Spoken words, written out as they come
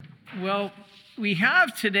Well, we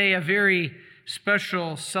have today a very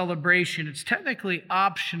special celebration. It's technically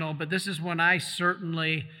optional, but this is one I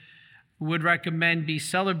certainly would recommend be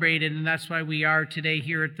celebrated, and that's why we are today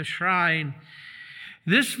here at the shrine.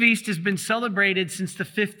 This feast has been celebrated since the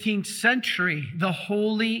 15th century, the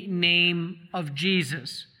holy name of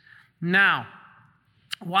Jesus. Now,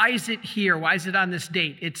 why is it here? Why is it on this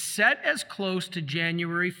date? It's set as close to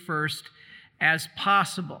January 1st as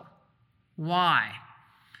possible. Why?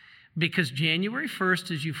 Because January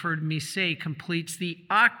 1st, as you've heard me say, completes the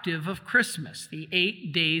octave of Christmas, the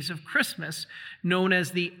 8 days of Christmas, known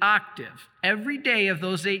as the octave. Every day of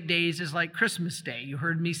those 8 days is like Christmas Day. You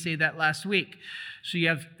heard me say that last week. So you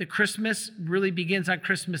have the Christmas really begins on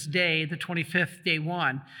Christmas Day, the 25th, day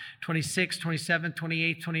 1, 26th, 27th,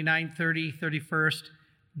 28th, 29th, 30th, 31st,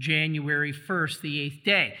 January 1st, the 8th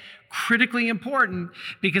day. Critically important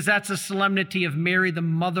because that's a solemnity of Mary, the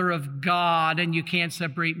mother of God, and you can't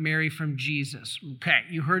separate Mary from Jesus. Okay,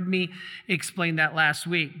 you heard me explain that last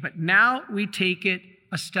week, but now we take it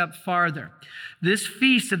a step farther. This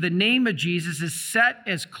feast of the name of Jesus is set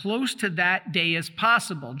as close to that day as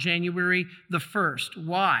possible, January the 1st.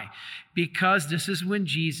 Why? Because this is when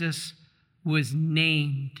Jesus was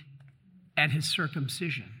named at his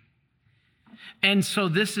circumcision. And so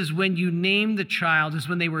this is when you name the child, is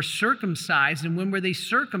when they were circumcised. And when were they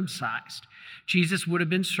circumcised? Jesus would have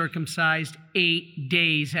been circumcised 8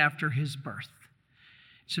 days after his birth.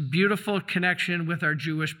 It's a beautiful connection with our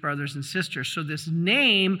Jewish brothers and sisters. So this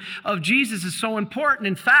name of Jesus is so important.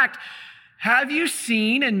 In fact, have you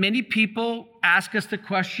seen, and many people ask us the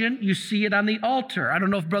question, you see it on the altar. I don't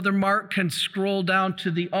know if Brother Mark can scroll down to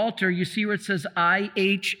the altar. You see where it says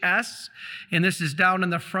IHS? And this is down in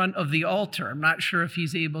the front of the altar. I'm not sure if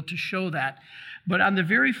he's able to show that. But on the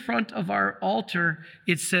very front of our altar,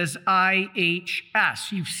 it says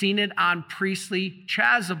IHS. You've seen it on priestly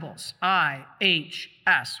chasubles.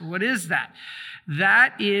 IHS. What is that?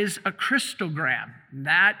 That is a Christogram.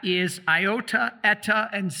 That is iota, eta,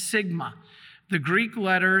 and sigma, the Greek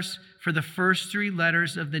letters for the first 3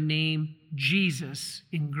 letters of the name Jesus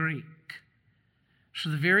in Greek. So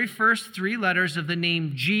the very first 3 letters of the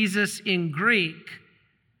name Jesus in Greek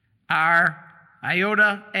are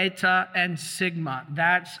iota, eta, and sigma.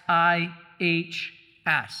 That's IHS.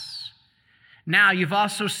 Now, you've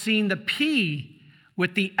also seen the P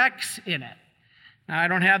with the X in it. Now, I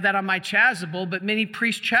don't have that on my chasuble, but many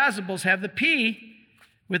priest chasubles have the P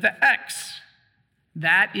with the X.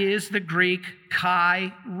 That is the Greek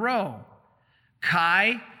chi rho.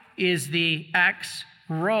 Chi is the X,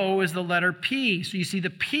 rho is the letter P. So you see the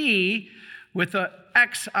P with the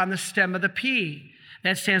X on the stem of the P.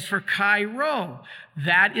 That stands for chi rho.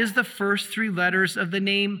 That is the first 3 letters of the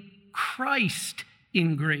name Christ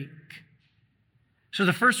in Greek. So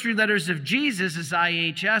the first 3 letters of Jesus is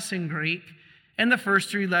IHS in Greek, and the first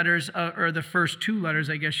 3 letters, or the first 2 letters,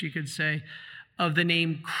 I guess you could say, of the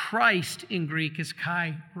name Christ in Greek is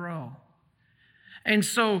chi rho. And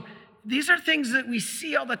so these are things that we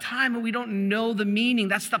see all the time and we don't know the meaning.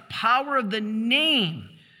 That's the power of the name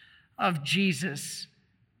of Jesus,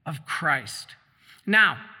 of Christ.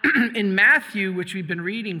 Now, in Matthew, which we've been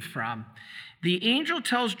reading from, the angel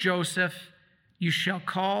tells Joseph, "You shall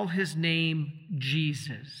call his name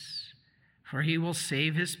Jesus, for he will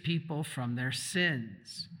save his people from their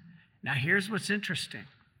sins." Now, here's what's interesting.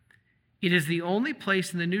 It is the only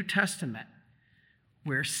place in the New Testament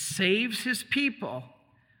where saves his people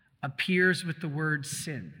appears with the word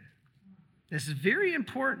sin. This is very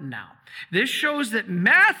important now. This shows that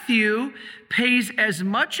Matthew pays as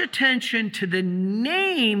much attention to the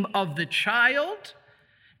name of the child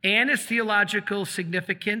and its theological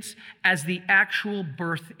significance as the actual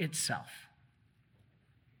birth itself.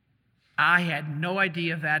 I had no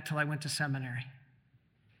idea of that till I went to seminary.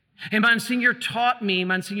 And Monsignor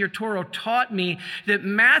Toro taught me that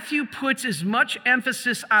Matthew puts as much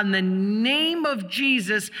emphasis on the name of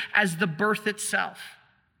Jesus as the birth itself.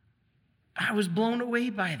 I was blown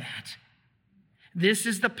away by that. This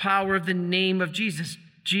is the power of the name of Jesus.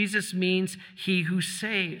 Jesus means he who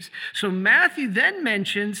saves. So Matthew then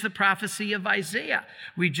mentions the prophecy of Isaiah.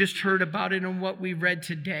 We just heard about it in what we read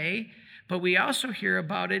today, but we also hear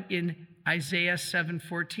about it in Isaiah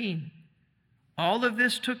 7:14. All of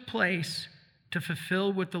this took place to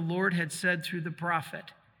fulfill what the Lord had said through the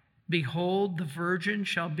prophet. "Behold, the virgin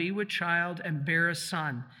shall be with child and bear a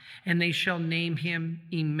son, and they shall name him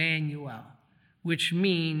Emmanuel," which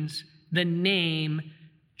means the name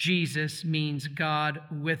Jesus means God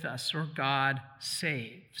with us, or God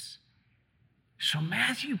saves. So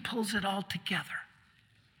Matthew pulls it all together.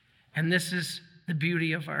 And this is the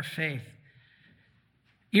beauty of our faith.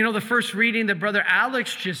 You know, the first reading that Brother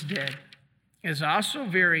Alex just did is also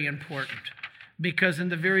very important, because in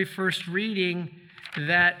the very first reading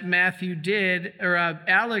that Matthew did, or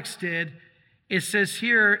Alex did, it says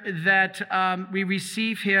here that we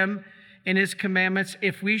receive him and his commandments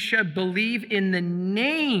if we should believe in the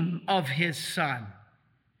name of his Son.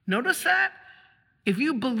 Notice that? If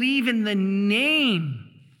you believe in the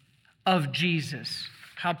name of Jesus,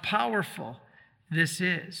 how powerful this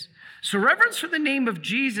is. So reverence for the name of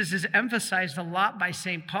Jesus is emphasized a lot by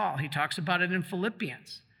St. Paul. He talks about it in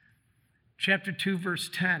Philippians chapter 2, verse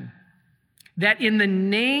 10. That in the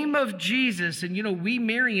name of Jesus, and you know, we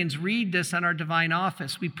Marians read this on our divine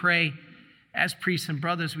office. We pray as priests and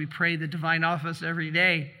brothers, we pray the divine office every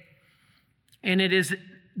day. And it is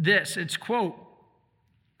this, it's quote,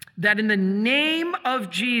 that in the name of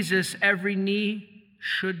Jesus, every knee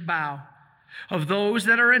should bow, of those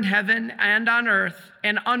that are in heaven and on earth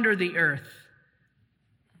and under the earth,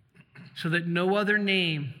 so that no other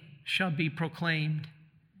name shall be proclaimed.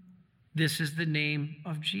 This is the name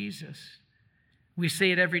of Jesus. We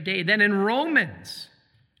say it every day. Then in Romans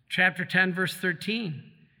chapter 10, verse 13,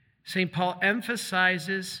 St. Paul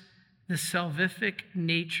emphasizes the salvific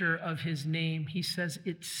nature of his name. He says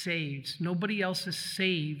it saves. Nobody else is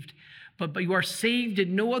saved, but you are saved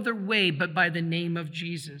in no other way but by the name of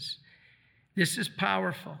Jesus. This is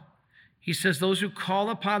powerful. He says those who call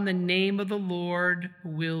upon the name of the Lord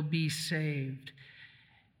will be saved.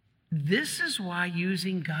 This is why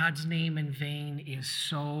using God's name in vain is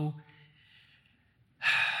so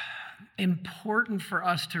important for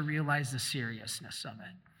us to realize the seriousness of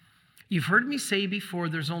it. You've heard me say before,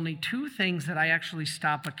 there's only two things that I actually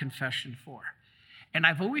stop a confession for. And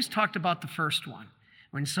I've always talked about the first one.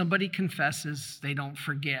 When somebody confesses, they don't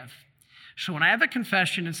forgive. So when I have a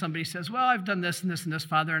confession and somebody says, well, I've done this and this and this,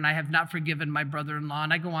 Father, and I have not forgiven my brother-in-law,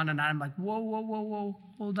 and I go on and on, I'm like, whoa,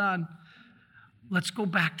 hold on. Let's go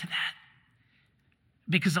back to that.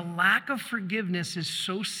 Because a lack of forgiveness is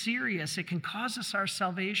so serious, it can cause us our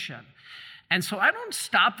salvation. And so I don't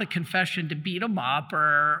stop the confession to beat them up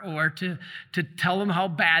or to tell them how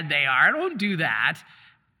bad they are. I don't do that.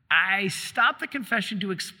 I stop the confession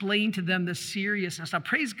to explain to them the seriousness. Now,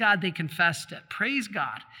 praise God they confessed it. Praise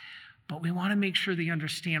God. But we want to make sure they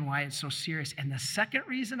understand why it's so serious. And the second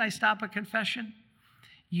reason I stop a confession,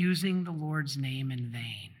 using the Lord's name in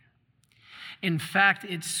vain. In fact,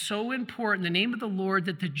 it's so important, the name of the Lord,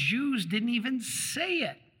 that the Jews didn't even say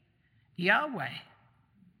it, Yahweh.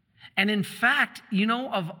 And in fact, you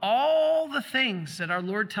know, of all the things that our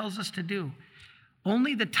Lord tells us to do,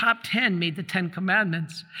 only the top 10 made the 10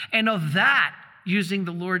 commandments. And of that, using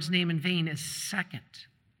the Lord's name in vain is second.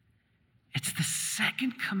 It's the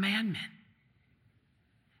second commandment.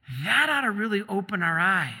 That ought to really open our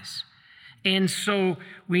eyes. And so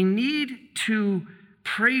we need to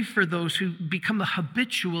pray for those who become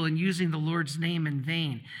habitual in using the Lord's name in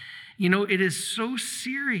vain. You know, it is so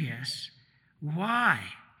serious. Why?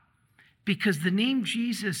 Because the name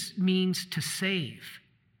Jesus means to save.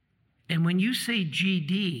 And when you say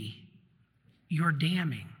GD, you're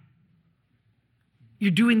damning. You're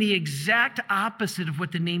doing the exact opposite of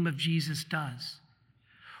what the name of Jesus does.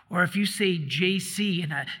 Or if you say JC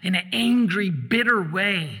in an angry, bitter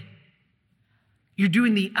way, you're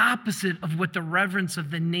doing the opposite of what the reverence of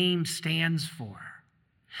the name stands for.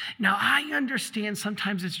 Now, I understand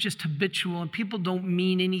sometimes it's just habitual and people don't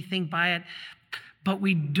mean anything by it, but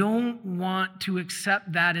we don't want to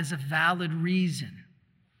accept that as a valid reason.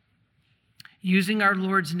 Using our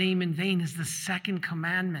Lord's name in vain is the second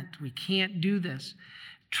commandment. We can't do this.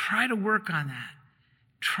 Try to work on that.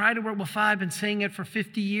 Try to work. Well, I've been saying it for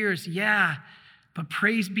 50 years. Yeah, but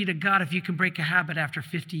praise be to God if you can break a habit after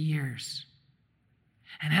 50 years.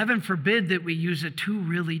 And heaven forbid that we use it to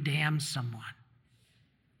really damn someone.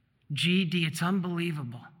 GD, it's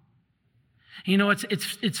unbelievable. You know,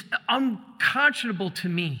 it's unconscionable to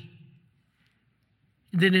me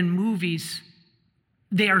that in movies,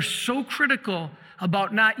 they are so critical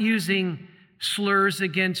about not using slurs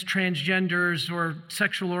against transgenders or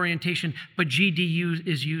sexual orientation, but GD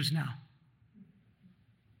is used now.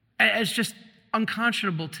 It's just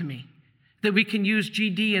unconscionable to me that we can use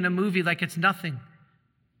GD in a movie like it's nothing,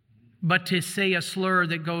 but to say a slur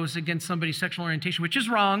that goes against somebody's sexual orientation, which is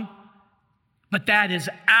wrong, but that is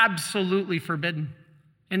absolutely forbidden.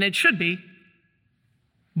 And it should be,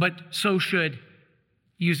 but so should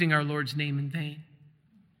using our Lord's name in vain.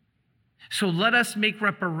 So let us make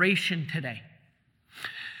reparation today.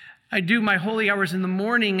 I do my holy hours in the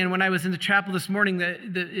morning, and when I was in the chapel this morning,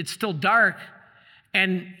 it's still dark.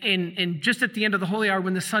 And just at the end of the holy hour,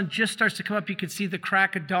 when the sun just starts to come up, you can see the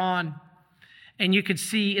crack of dawn. And you could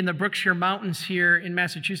see in the Brookshire Mountains here in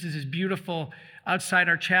Massachusetts is beautiful outside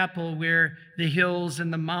our chapel where the hills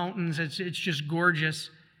and the mountains, it's just gorgeous.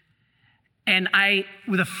 And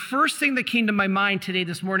the first thing that came to my mind today,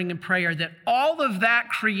 this morning in prayer, that all of that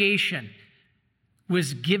creation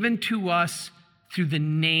was given to us through the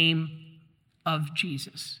name of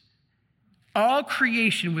Jesus. All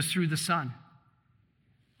creation was through the Son.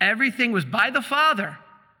 Everything was by the Father,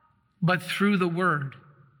 but through the Word.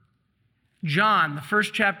 John, the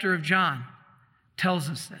first chapter of John, tells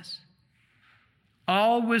us this.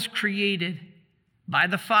 All was created by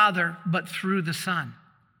the Father, but through the Son.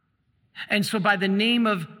 And so by the name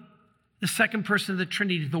of the second person of the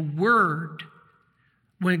Trinity, the Word,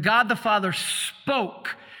 when God the Father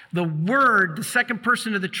spoke, the Word, the second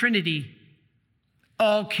person of the Trinity,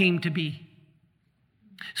 all came to be.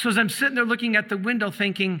 So as I'm sitting there looking at the window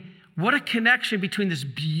thinking, what a connection between this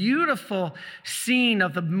beautiful scene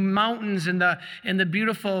of the mountains and the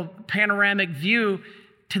beautiful panoramic view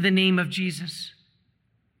to the name of Jesus.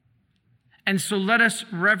 And so let us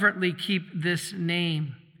reverently keep this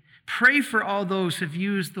name. Pray for all those who have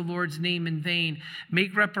used the Lord's name in vain.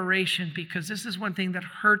 Make reparation, because this is one thing that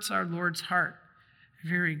hurts our Lord's heart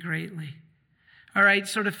very greatly. All right,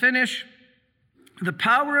 so to finish, the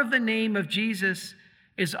power of the name of Jesus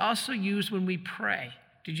is also used when we pray.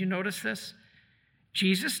 Did you notice this?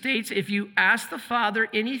 Jesus states, if you ask the Father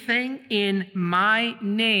anything in my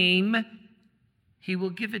name, he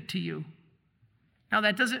will give it to you. Now,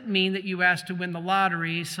 that doesn't mean that you ask to win the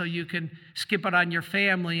lottery so you can skip it on your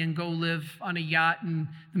family and go live on a yacht in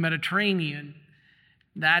the Mediterranean.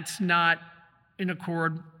 That's not in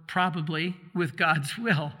accord, probably, with God's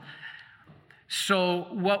will. So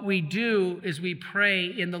what we do is we pray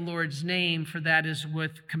in the Lord's name, for that is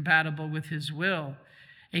compatible with his will.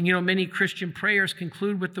 And many Christian prayers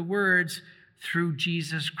conclude with the words, through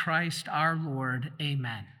Jesus Christ our Lord,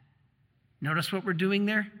 amen. Notice what we're doing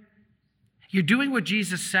there? You're doing what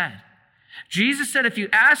Jesus said. Jesus said, if you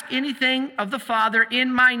ask anything of the Father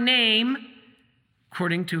in my name,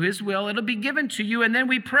 according to his will, it'll be given to you. And then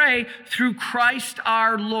we pray through Christ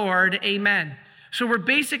our Lord, amen. So we're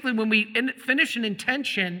basically, when we finish an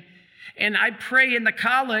intention, and I pray in the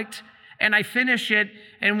collect, and I finish it,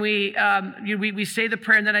 and we say the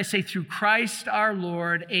prayer, and then I say, through Christ our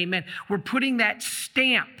Lord, amen. We're putting that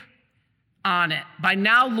stamp on it. By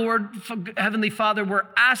now, Lord, Heavenly Father, we're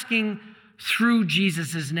asking through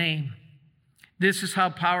Jesus' name. This is how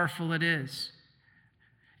powerful it is.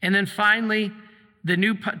 And then finally, the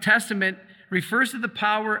New Testament refers to the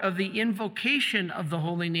power of the invocation of the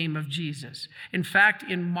holy name of Jesus. In fact,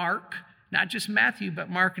 in Mark, not just Matthew, but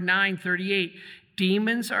Mark 9:38,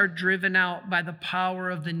 demons are driven out by the power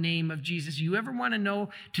of the name of Jesus. You ever want to know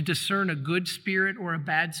to discern a good spirit or a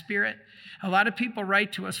bad spirit? A lot of people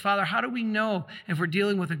write to us, Father, how do we know if we're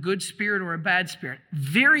dealing with a good spirit or a bad spirit?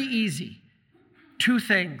 Very easy. 2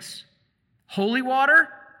 things: holy water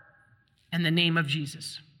and the name of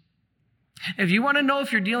Jesus. If you want to know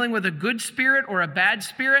if you're dealing with a good spirit or a bad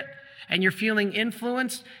spirit and you're feeling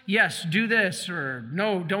influenced, yes, do this, or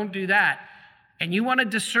no, don't do that. And you want to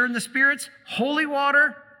discern the spirits, holy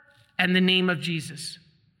water and the name of Jesus.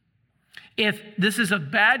 If this is a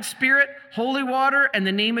bad spirit, holy water and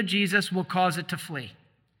the name of Jesus will cause it to flee.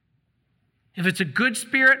 If it's a good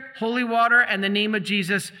spirit, holy water and the name of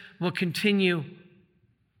Jesus will continue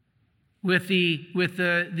with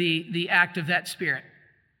the act of that spirit.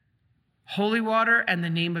 Holy water and the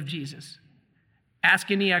name of Jesus.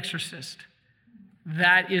 Ask any exorcist.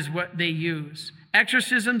 That is what they use.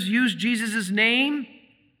 Exorcisms use Jesus' name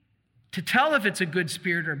to tell if it's a good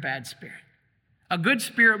spirit or a bad spirit. A good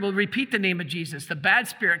spirit will repeat the name of Jesus. The bad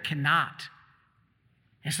spirit cannot.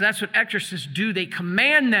 And so that's what exorcists do. They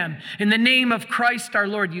command them in the name of Christ our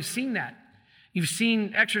Lord. You've seen that. You've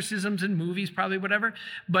seen exorcisms in movies, probably, whatever.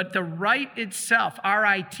 But the rite itself,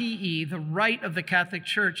 R-I-T-E, the rite of the Catholic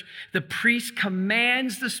Church, the priest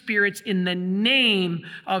commands the spirits in the name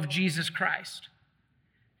of Jesus Christ.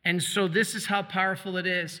 And so this is how powerful it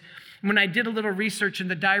is. When I did a little research in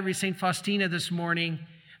the diary of St. Faustina this morning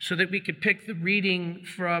so that we could pick the reading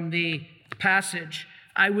from the passage,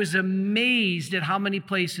 I was amazed at how many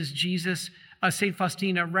places St.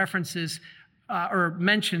 Faustina references or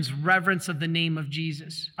mentions reverence of the name of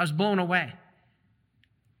Jesus. I was blown away.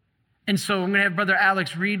 And so I'm going to have Brother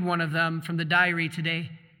Alex read one of them from the diary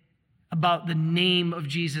today about the name of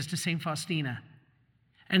Jesus to St. Faustina.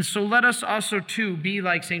 And so let us also, too, be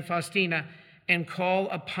like St. Faustina and call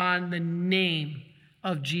upon the name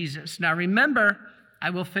of Jesus. Now, remember,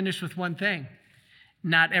 I will finish with one thing.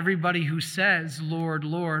 Not everybody who says, Lord,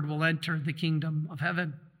 Lord, will enter the kingdom of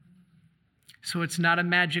heaven. So it's not a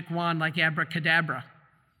magic wand like abracadabra.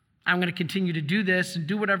 I'm going to continue to do this and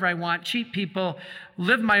do whatever I want, cheat people,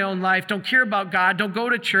 live my own life, don't care about God, don't go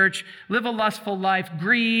to church, live a lustful life,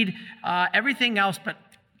 greed, everything else. But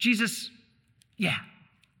Jesus, yeah,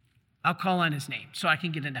 I'll call on his name so I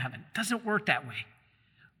can get into heaven. It doesn't work that way.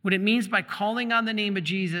 What it means by calling on the name of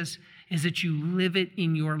Jesus is that you live it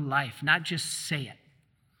in your life, not just say it.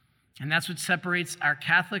 And that's what separates our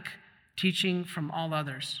Catholic teaching from all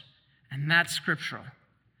others. And that's scriptural.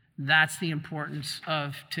 That's the importance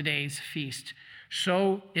of today's feast.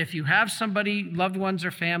 So if you have somebody, loved ones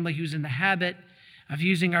or family, who's in the habit of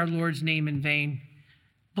using our Lord's name in vain,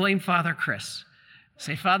 blame Father Chris.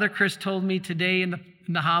 Say, Father Chris told me today in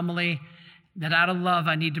the homily that out of love,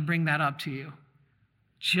 I need to bring that up to you.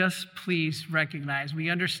 Just please recognize,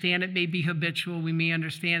 we understand it may be habitual. We may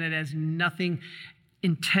understand it as nothing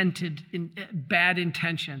intended, bad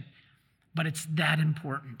intention, but it's that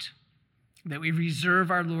important that we reserve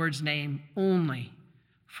our Lord's name only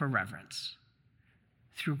for reverence.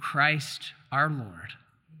 Through Christ our Lord.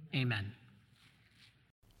 Amen.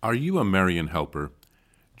 Are you a Marian helper?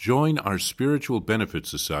 Join our Spiritual Benefit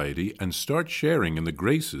Society and start sharing in the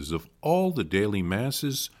graces of all the daily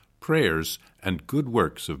masses, prayers, and good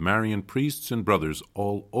works of Marian priests and brothers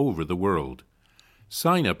all over the world.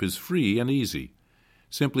 Sign up is free and easy.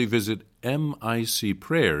 Simply visit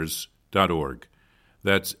micprayers.org.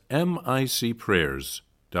 That's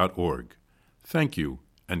micprayers.org. Thank you,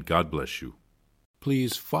 and God bless you.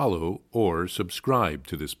 Please follow or subscribe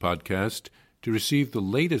to this podcast to receive the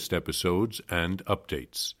latest episodes and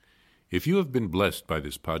updates. If you have been blessed by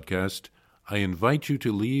this podcast, I invite you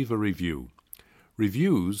to leave a review.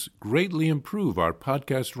 Reviews greatly improve our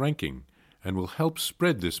podcast ranking and will help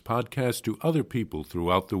spread this podcast to other people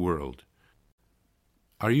throughout the world.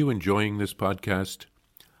 Are you enjoying this podcast?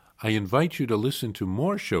 I invite you to listen to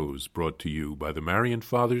more shows brought to you by the Marian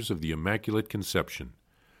Fathers of the Immaculate Conception.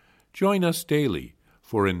 Join us daily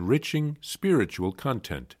for enriching spiritual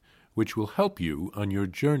content, which will help you on your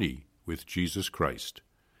journey with Jesus Christ.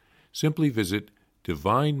 Simply visit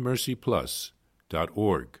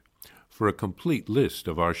DivineMercyPlus.org for a complete list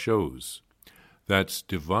of our shows. That's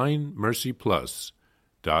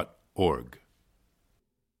DivineMercyPlus.org.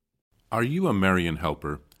 Are you a Marian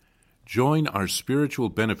helper? Join our Spiritual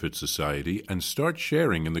Benefit Society and start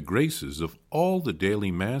sharing in the graces of all the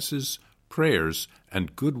daily masses, prayers,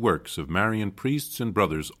 and good works of Marian priests and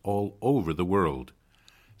brothers all over the world.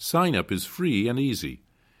 Sign up is free and easy.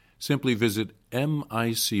 Simply visit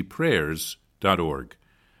micprayers.org.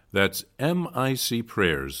 That's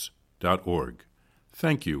micprayers.org.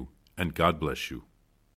 Thank you, and God bless you.